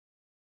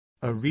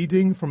A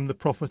reading from the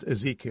prophet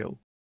Ezekiel.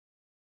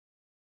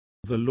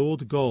 The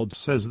Lord God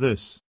says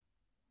this: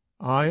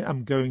 I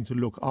am going to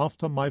look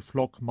after my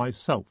flock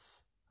myself,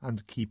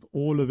 and keep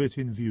all of it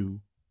in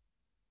view.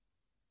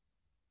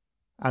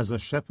 As a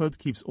shepherd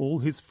keeps all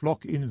his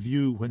flock in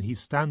view when he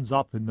stands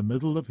up in the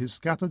middle of his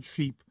scattered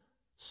sheep,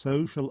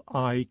 so shall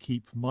I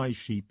keep my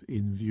sheep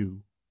in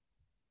view.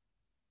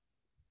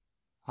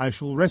 I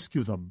shall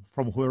rescue them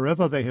from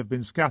wherever they have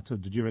been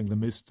scattered during the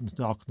mist and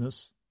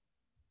darkness.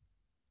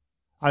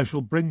 I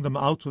shall bring them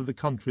out of the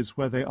countries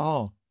where they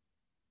are.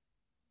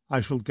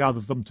 I shall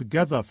gather them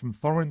together from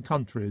foreign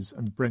countries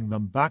and bring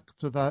them back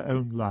to their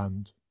own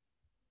land.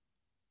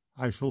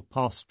 I shall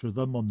pasture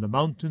them on the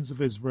mountains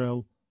of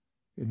Israel,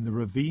 in the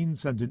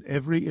ravines and in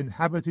every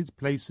inhabited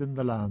place in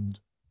the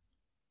land.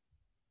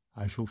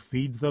 I shall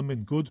feed them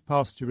in good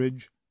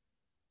pasturage.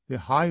 The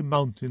high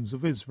mountains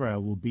of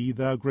Israel will be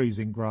their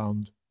grazing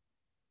ground.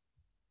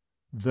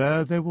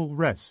 There they will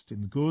rest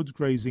in good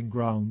grazing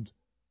ground.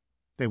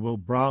 They will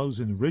browse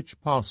in rich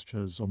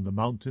pastures on the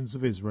mountains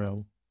of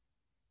Israel.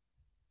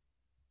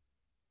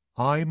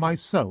 I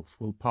myself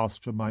will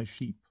pasture my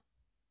sheep.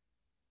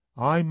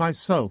 I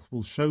myself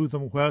will show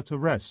them where to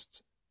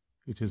rest.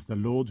 It is the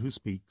Lord who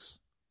speaks.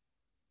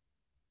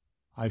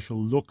 I shall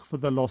look for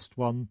the lost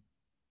one,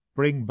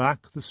 bring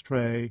back the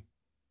stray,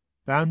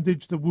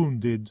 bandage the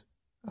wounded,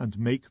 and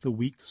make the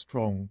weak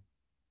strong.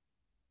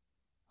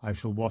 I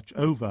shall watch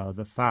over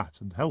the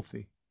fat and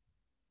healthy.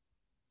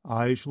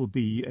 I shall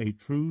be a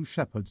true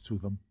shepherd to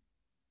them.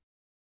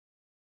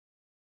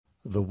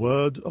 The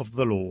Word of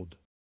the Lord.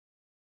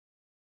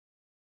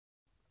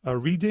 A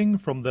reading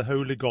from the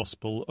Holy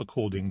Gospel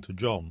according to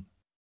John.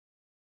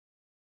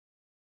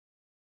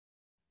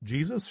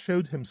 Jesus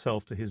showed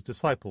himself to his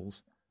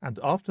disciples, and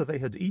after they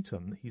had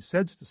eaten, he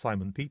said to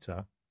Simon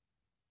Peter,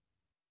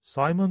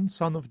 Simon,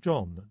 son of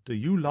John, do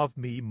you love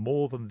me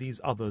more than these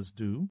others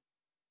do?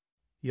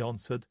 He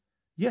answered,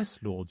 Yes,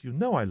 Lord, you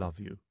know I love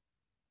you.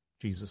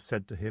 Jesus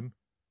said to him,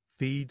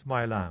 Feed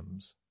my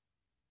lambs.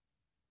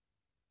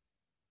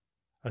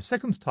 A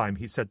second time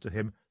he said to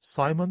him,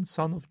 Simon,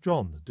 son of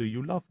John, do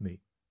you love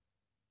me?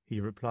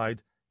 He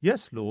replied,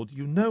 Yes, Lord,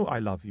 you know I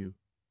love you.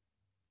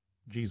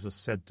 Jesus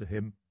said to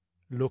him,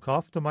 Look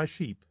after my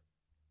sheep.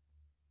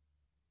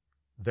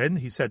 Then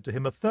he said to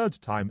him a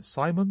third time,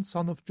 Simon,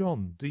 son of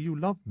John, do you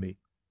love me?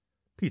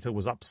 Peter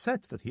was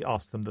upset that he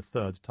asked them the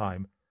third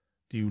time,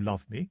 Do you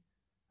love me?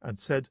 And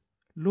said,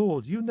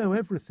 Lord, you know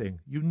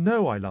everything. You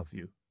know I love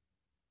you.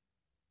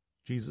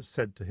 Jesus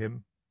said to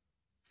him,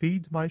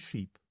 Feed my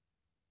sheep.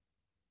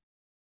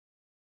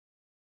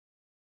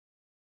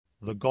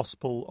 The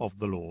Gospel of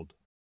the Lord.